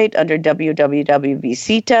website under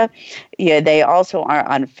www.visita. Yeah, they also are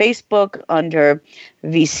on Facebook under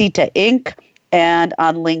Visita Inc., and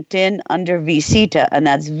on LinkedIn under Visita, and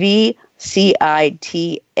that's VCITA.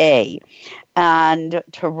 And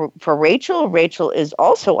for Rachel, Rachel is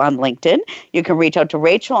also on LinkedIn. You can reach out to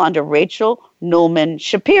Rachel under Rachel Newman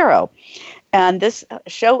Shapiro. And this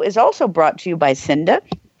show is also brought to you by Cinda.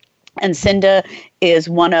 And Cinda is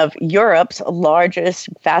one of Europe's largest,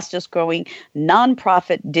 fastest growing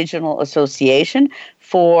nonprofit digital association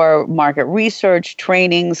for market research,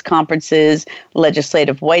 trainings, conferences,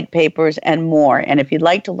 legislative white papers, and more. And if you'd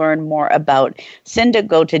like to learn more about Cinda,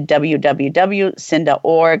 go to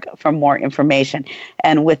www.cinda.org for more information.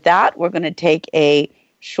 And with that, we're going to take a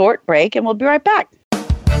short break, and we'll be right back.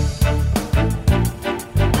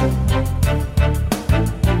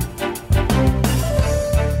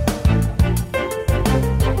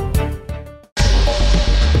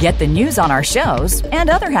 Get the news on our shows and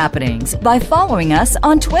other happenings by following us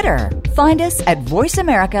on Twitter. Find us at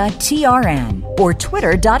VoiceAmericaTRN or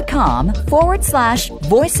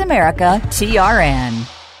twitter.com/VoiceAmericaTRN.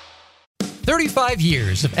 35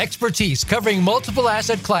 years of expertise covering multiple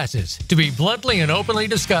asset classes to be bluntly and openly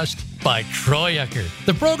discussed by Troy Eckert.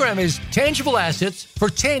 The program is Tangible Assets for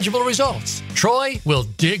Tangible Results. Troy will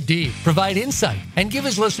dig deep, provide insight, and give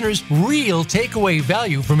his listeners real takeaway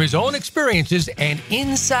value from his own experiences and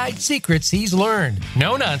inside secrets he's learned.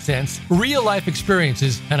 No nonsense, real life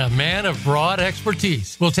experiences, and a man of broad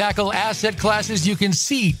expertise will tackle asset classes you can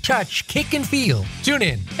see, touch, kick, and feel. Tune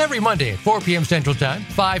in every Monday at 4 p.m. Central Time,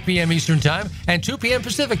 5 p.m. Eastern Time, and 2 p.m.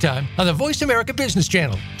 Pacific Time on the Voice America Business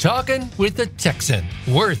Channel. Talking with the Texan.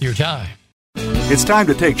 Worth your time. It's time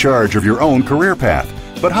to take charge of your own career path.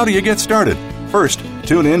 But how do you get started? First,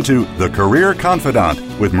 tune in to The Career Confidant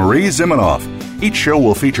with Marie Zimenoff. Each show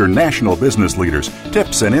will feature national business leaders,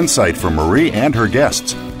 tips and insight from Marie and her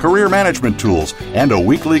guests, career management tools, and a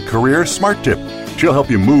weekly career smart tip. She'll help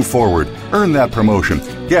you move forward, earn that promotion,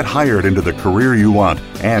 get hired into the career you want,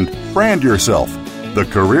 and brand yourself. The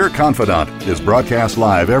Career Confidant is broadcast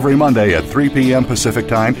live every Monday at 3 p.m. Pacific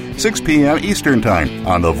Time, 6 p.m. Eastern Time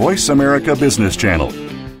on the Voice America Business Channel.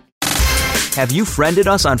 Have you friended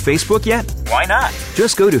us on Facebook yet? Why not?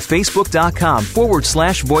 Just go to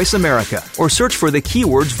facebook.com/Voice America or search for the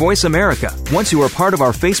keywords Voice America. Once you are part of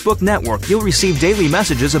our Facebook network, you'll receive daily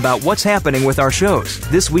messages about what's happening with our shows,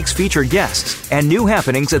 this week's featured guests, and new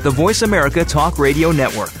happenings at the Voice America Talk Radio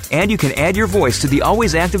Network. And you can add your voice to the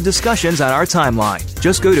always active discussions on our timeline.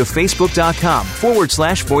 Just go to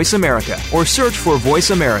facebook.com/Voice America or search for Voice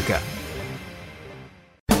America.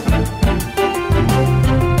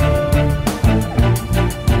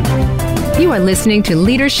 You are listening to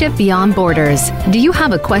Leadership Beyond Borders. Do you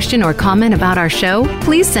have a question or comment about our show?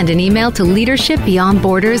 Please send an email to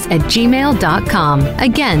leadershipbeyondborders@gmail.com.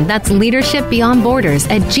 Again, that's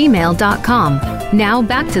leadershipbeyondborders@gmail.com. Now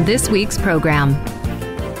back to this week's program.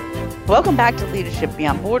 Welcome back to Leadership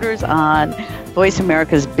Beyond Borders on Voice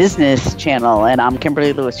America's Business Channel, and I'm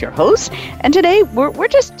Kimberly Lewis, your host. And today we're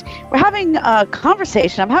having a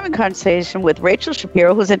conversation. I'm having a conversation with Rachel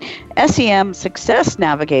Shapiro, who's an SEM Success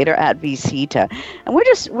Navigator at Visita, and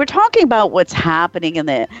we're talking about what's happening in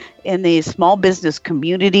the small business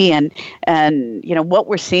community and you know what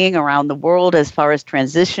we're seeing around the world as far as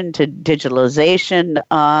transition to digitalization,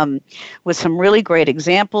 with some really great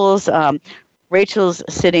examples. Rachel's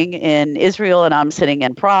sitting in Israel and I'm sitting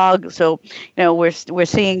in Prague. So, you know, we're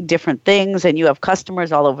seeing different things, and you have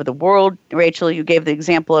customers all over the world. Rachel, you gave the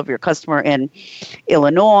example of your customer in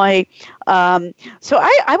Illinois. So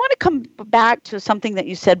I want to come back to something that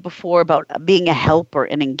you said before about being a helper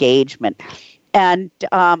in engagement. And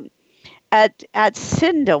at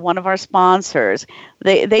Cinda, one of our sponsors,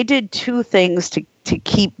 they did two things to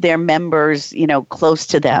keep their members, you know, close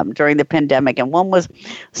to them during the pandemic. And one was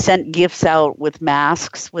sent gifts out with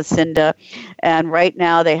masks with Cinda. And right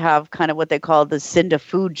now they have kind of what they call the Cinda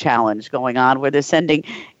Food Challenge going on, where they're sending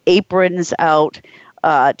aprons out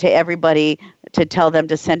to everybody to tell them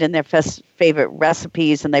to send in their favorite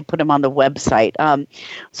recipes, and they put them on the website.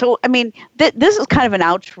 So, I mean, this is kind of an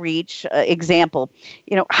outreach example.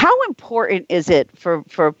 How important is it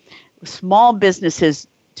for small businesses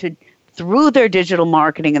to, through their digital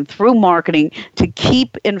marketing and through marketing, to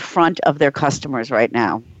keep in front of their customers right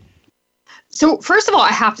now? So first of all,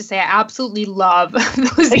 I have to say I absolutely love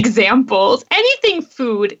those examples. Anything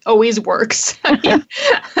food always works. Look,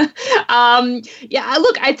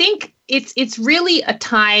 I think it's really a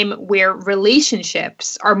time where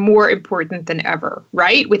relationships are more important than ever,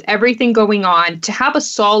 right? With everything going on, to have a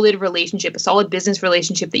solid relationship, a solid business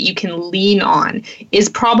relationship that you can lean on is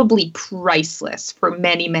probably priceless for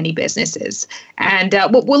many, many businesses. And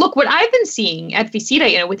look, what I've been seeing at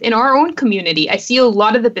Visita, within our own community, I see a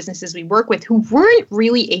lot of the businesses we work with who weren't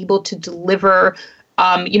really able to deliver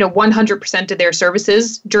 100% of their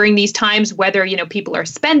services during these times, whether, people are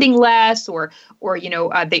spending less or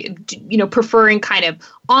they, preferring kind of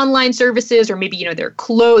online services, or maybe,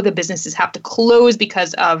 the businesses have to close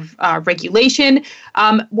because of regulation.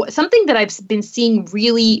 Something that I've been seeing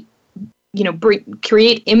really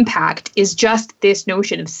create impact is just this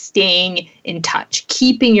notion of staying in touch,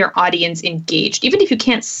 keeping your audience engaged. Even if you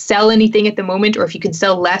can't sell anything at the moment, or if you can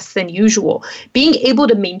sell less than usual, being able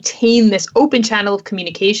to maintain this open channel of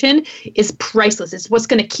communication is priceless. It's what's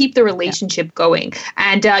going to keep the relationship going.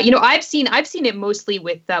 And I've seen it mostly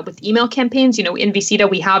with email campaigns. In Visita,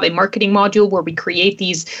 we have a marketing module where we create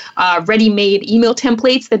these ready-made email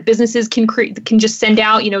templates that businesses can just send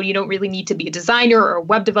out. You don't really need to be a designer or a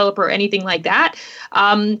web developer or anything like that.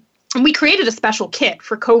 And we created a special kit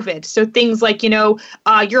for COVID. So things like,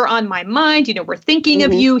 you're on my mind, we're thinking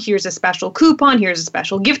of you. Here's a special coupon. Here's a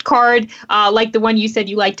special gift card, like the one you said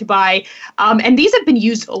you like to buy. And these have been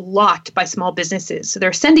used a lot by small businesses. So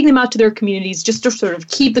they're sending them out to their communities just to sort of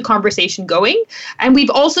keep the conversation going. And we've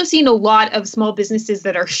also seen a lot of small businesses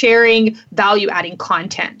that are sharing value-adding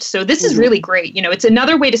content. So this is really great. It's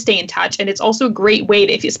another way to stay in touch. And it's also a great way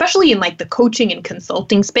to, especially in like the coaching and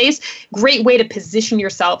consulting space, great way to position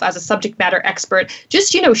yourself as a subject matter expert.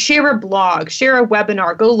 Just, share a blog, share a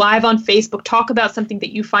webinar, go live on Facebook, talk about something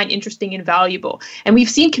that you find interesting and valuable. And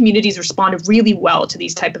we've seen communities respond really well to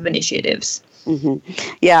these type of initiatives. Mm-hmm.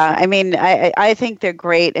 Yeah, I mean, I think they're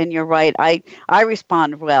great, and you're right. I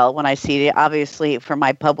respond well when I see it, obviously, for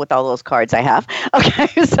my pub with all those cards I have. Okay,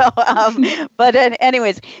 so, but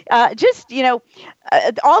anyways,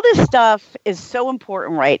 all this stuff is so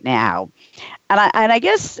important right now. And I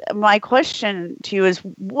guess my question to you is,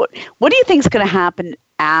 what do you think is going to happen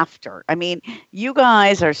after? I mean, you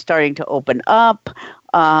guys are starting to open up.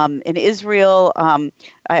 In Israel, I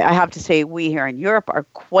have to say we here in Europe are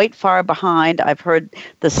quite far behind. I've heard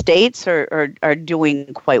the states are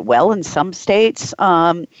doing quite well in some states.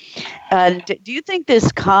 Do you think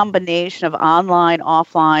this combination of online,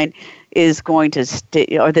 offline is going to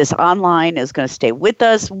stay, or this online is going to stay with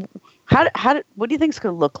us? What do you think it's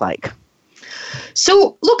going to look like?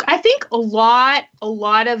 So, look, I think a lot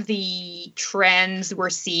of the trends we're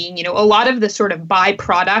seeing, a lot of the sort of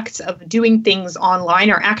byproducts of doing things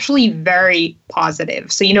online are actually very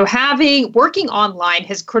positive. So, working online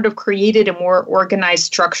has sort of created a more organized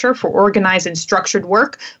structure for organized and structured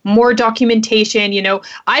work, more documentation.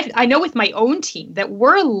 I know with my own team that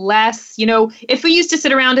we're less, if we used to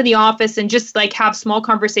sit around in the office and just like have small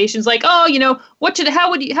conversations like, what should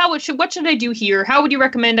I do here? How would you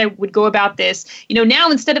recommend I would go about this?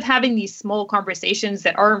 Now instead of having these small conversations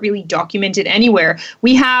that aren't really documented anywhere,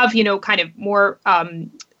 we have, kind of more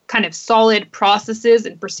kind of solid processes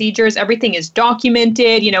and procedures. Everything is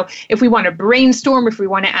documented. If we want to brainstorm, if we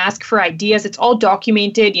want to ask for ideas, it's all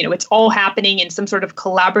documented. It's all happening in some sort of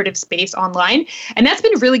collaborative space online. And that's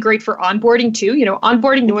been really great for onboarding too.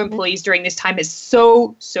 Onboarding new employees during this time is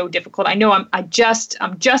so difficult. I know I'm just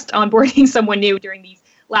onboarding someone new during these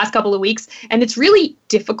last couple of weeks, and it's really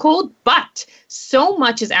difficult, but so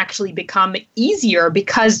much has actually become easier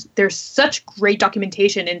because there's such great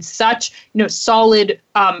documentation and such solid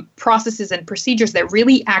processes and procedures that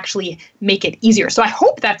really actually make it easier. So I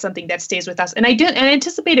hope that's something that stays with us, and I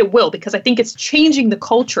anticipate it will, because I think it's changing the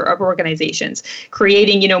culture of organizations,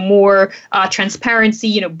 creating more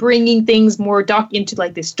transparency, bringing things more into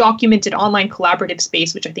like this documented online collaborative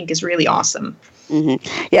space, which I think is really awesome.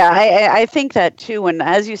 Mm-hmm. Yeah, I think that too. And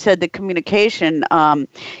as you said, the communication,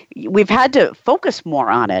 we've had to focus more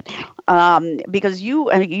on it. because you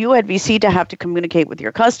at VC have to communicate with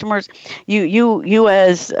your customers. You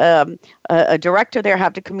as a director there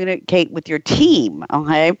have to communicate with your team.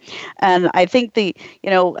 Okay, and I think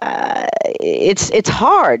it's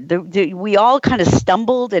hard. We all kind of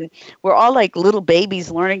stumbled, and we're all like little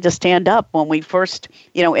babies learning to stand up when we first,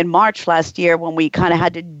 in March last year, when we kind of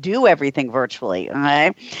had to do everything virtually.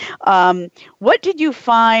 Okay, what did you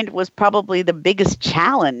find was probably the biggest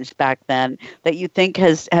challenge back then that you think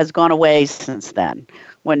has gone away since then?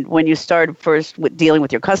 When you started first with dealing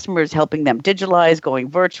with your customers, helping them digitalize, going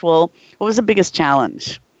virtual, what was the biggest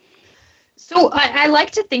challenge? So I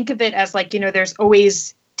like to think of it as there's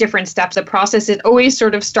always different steps of process. It always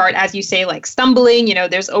sort of start, as you say, like stumbling.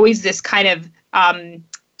 There's always this kind of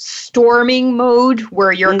storming mode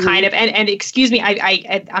where you're kind of, and excuse me,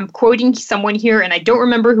 I'm quoting someone here and I don't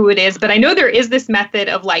remember who it is, but I know there is this method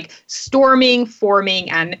of like storming,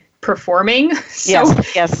 forming, and performing. So,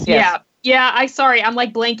 yes. Yeah, I'm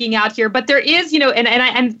like blanking out here, but there is,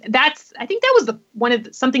 and that's, I think that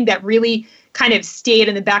was something that really kind of stayed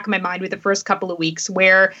in the back of my mind with the first couple of weeks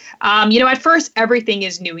where, at first everything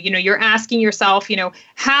is new. You're asking yourself,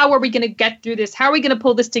 how are we going to get through this? How are we going to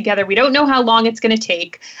pull this together? We don't know how long it's going to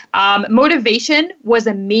take. Motivation was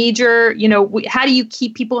a major, how do you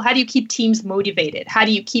keep teams motivated? How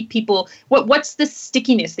do you keep people, what's the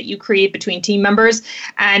stickiness that you create between team members?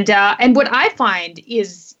 And what I find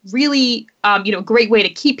is really, a great way to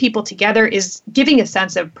keep people together is giving a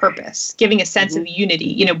sense of purpose, giving a sense of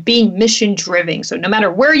unity, being mission driven. So no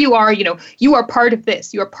matter where you are, you are part of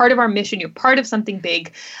this, you are part of our mission, you're part of something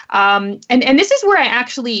big. And this is where I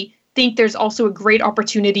actually think there's also a great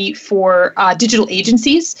opportunity for digital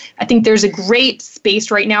agencies. I think there's a great space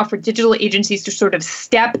right now for digital agencies to sort of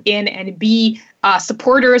step in and be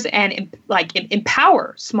supporters and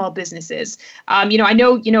empower small businesses. I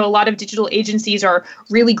know, a lot of digital agencies are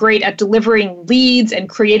really great at delivering leads and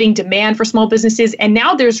creating demand for small businesses. And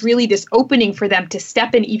now there's really this opening for them to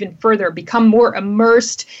step in even further, become more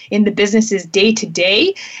immersed in the business's day to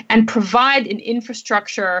day and provide an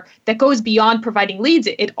infrastructure that goes beyond providing leads.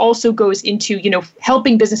 It also goes into,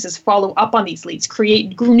 helping businesses follow up on these leads,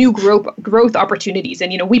 create new growth opportunities.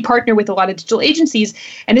 And, we partner with a lot of digital agencies.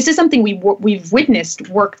 And this is something we've witnessed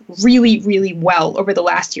work really, really well over the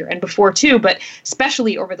last year and before too, but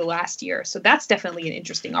especially over the last year. So that's definitely an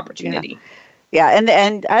interesting opportunity. Yeah,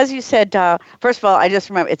 and as you said, first of all, I just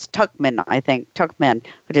remember it's Tuckman, I think, who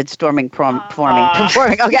did storming, performing.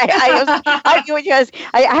 Okay, I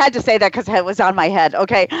had to say that because it was on my head.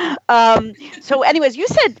 Okay, so anyways, you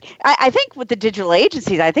said, I think with the digital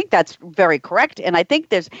agencies, I think that's very correct, and I think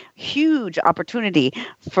there's huge opportunity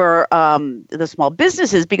for the small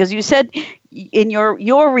businesses because you said in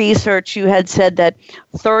your research, you had said that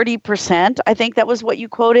 30%, I think that was what you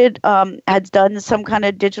quoted, had done some kind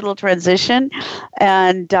of digital transition.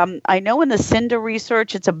 And I know in the Cinda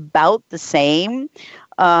research, it's about the same.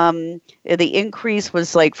 The increase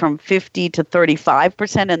was like from 50 to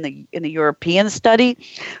 35% in the European study.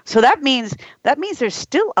 So that means there's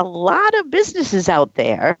still a lot of businesses out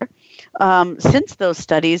there since those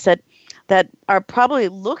studies that are probably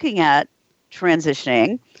looking at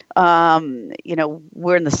transitioning.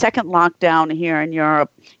 We're in the second lockdown here in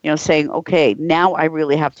Europe, saying, okay, now I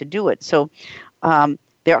really have to do it. So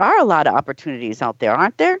there are a lot of opportunities out there,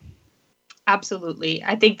 aren't there? Absolutely.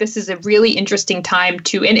 I think this is a really interesting time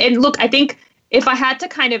to, and look, I think if I had to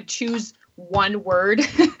kind of choose one word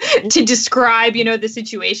to describe, the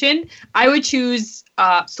situation, I would choose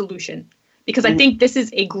solution, because I think this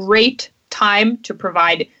is a great time to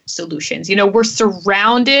provide solutions. We're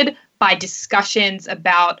surrounded by discussions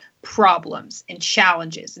about problems and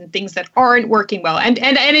challenges and things that aren't working well. And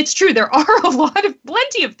it's true, there are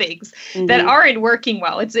plenty of things that aren't working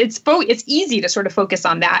well. It's easy to sort of focus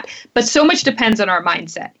on that, but so much depends on our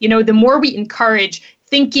mindset. The more we encourage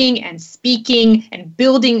thinking and speaking and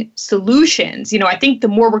building solutions, I think the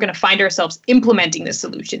more we're going to find ourselves implementing the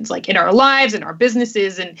solutions, like in our lives, in our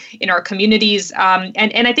businesses, and in our communities.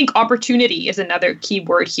 And I think opportunity is another key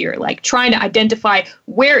word here, like trying to identify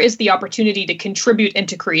where is the opportunity to contribute and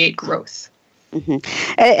to create growth. Mm-hmm.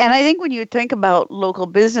 And I think when you think about local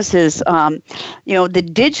businesses, the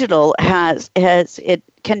digital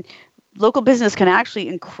local business can actually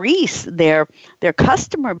increase their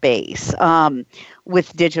customer base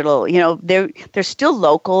with digital. They're still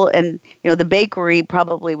local, and the bakery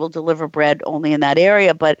probably will deliver bread only in that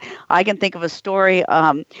area. But I can think of a story.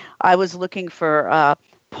 I was looking for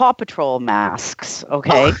Paw Patrol masks.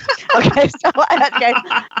 Okay,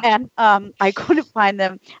 and I couldn't find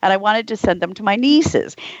them, and I wanted to send them to my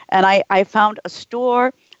nieces, and I found a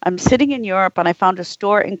store I'm sitting in Europe and I found a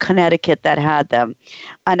store in Connecticut that had them.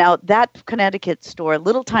 And now that Connecticut store,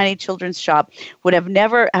 little tiny children's shop, would have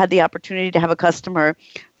never had the opportunity to have a customer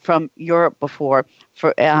from Europe before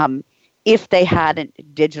if they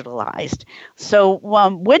hadn't digitalized. So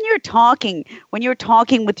when you're talking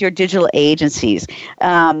with your digital agencies,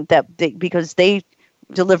 because they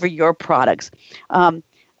deliver your products, what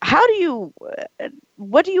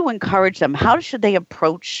do you encourage them? How should they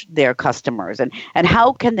approach their customers, and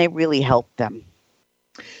how can they really help them?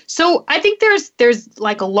 So I think there's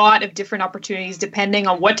like a lot of different opportunities depending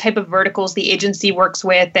on what type of verticals the agency works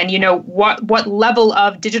with, and what level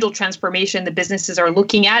of digital transformation the businesses are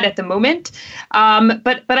looking at the moment.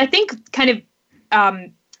 But I think kind of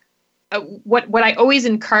what I always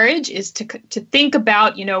encourage is to think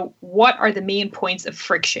about what are the main points of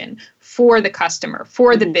friction for the customer,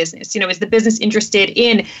 for the business. Is the business interested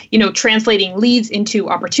in translating leads into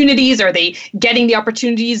opportunities? Are they getting the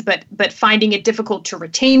opportunities but finding it difficult to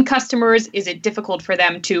retain customers? Is it difficult for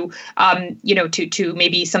them to to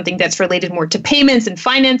maybe something that's related more to payments and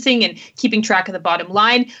financing and keeping track of the bottom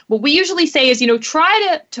line? What we usually say is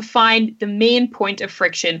try to find the main point of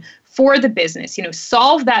friction for the business,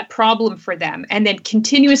 solve that problem for them, and then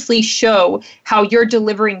continuously show how you're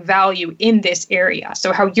delivering value in this area.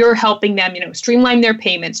 So how you're helping them, streamline their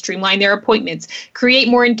payments, streamline their appointments, create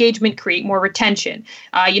more engagement, create more retention.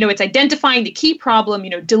 It's identifying the key problem,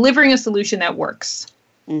 delivering a solution that works.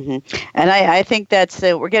 Mm-hmm. And I think that's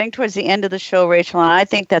we're getting towards the end of the show, Rachel, and I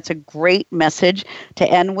think that's a great message to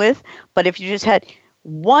end with. But if you just had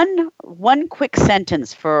one quick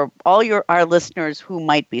sentence for all our listeners who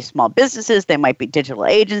might be small businesses, they might be digital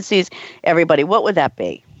agencies, everybody, what would that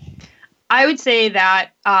be? I would say that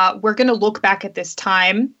we're going to look back at this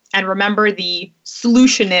time and remember the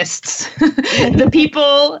solutionists, the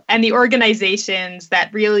people and the organizations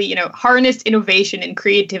that really, harnessed innovation and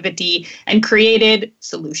creativity and created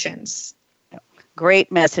solutions.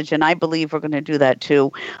 Great message, and I believe we're going to do that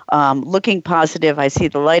too. Looking positive, I see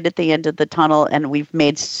the light at the end of the tunnel, and we've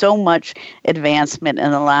made so much advancement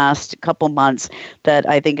in the last couple months that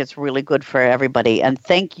I think it's really good for everybody. And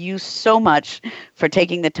thank you so much for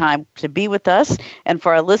taking the time to be with us. And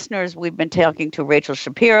for our listeners, we've been talking to Rachel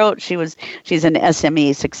Shapiro. She's an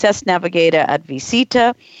SME success navigator at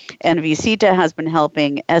Visita, and Visita has been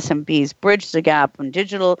helping SMBs bridge the gap in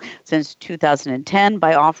digital since 2010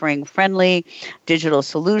 by offering friendly digital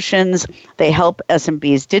solutions. They help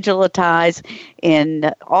SMBs digitalize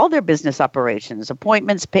in all their business operations,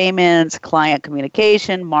 appointments, payments, client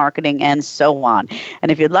communication, marketing, and so on.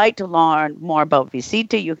 And if you'd like to learn more about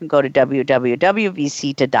Visita, you can go to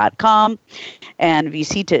www.visita.com. And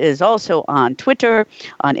Visita is also on Twitter,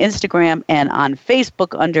 on Instagram, and on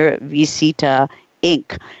Facebook under Visita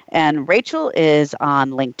Inc. And Rachel is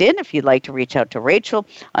on LinkedIn if you'd like to reach out to Rachel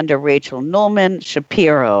under Rachel Nullman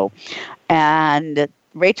Shapiro. And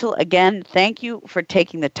Rachel, again, thank you for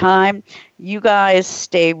taking the time. You guys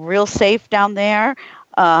stay real safe down there.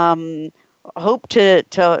 Hope to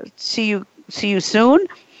see you soon.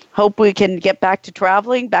 Hope we can get back to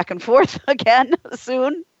traveling back and forth again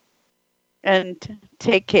soon. And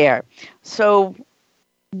take care. So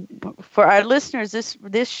for our listeners,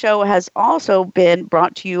 this show has also been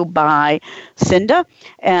brought to you by Cinda,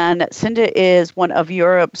 and Cinda is one of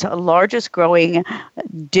Europe's largest growing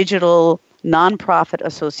digital nonprofit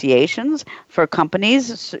associations for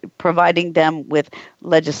companies, providing them with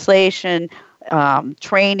legislation,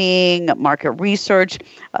 training, market research.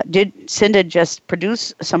 Cinda just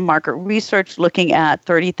produced some market research looking at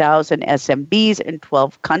 30,000 SMBs in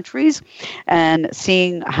 12 countries and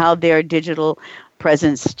seeing how their digital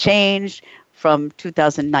presence changed from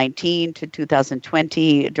 2019 to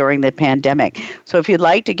 2020 during the pandemic. So if you'd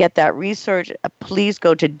like to get that research, please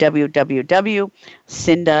go to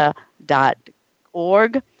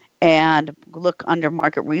www.cinda.org and look under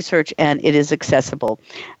market research, and it is accessible.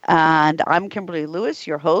 And I'm Kimberly Lewis,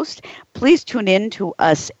 your host. Please tune in to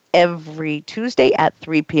us every Tuesday at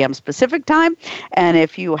 3 p.m. Pacific time. And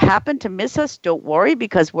if you happen to miss us, don't worry,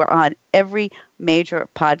 because we're on every major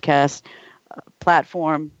podcast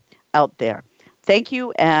platform out there. Thank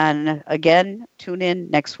you, and again, tune in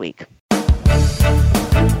next week.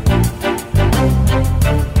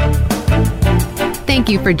 Thank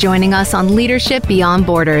you for joining us on Leadership Beyond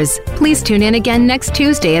Borders. Please tune in again next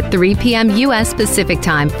Tuesday at 3 p.m. U.S. Pacific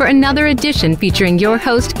Time for another edition featuring your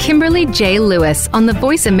host, Kimberly J. Lewis, on the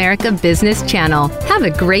Voice America Business Channel. Have a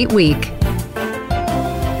great week.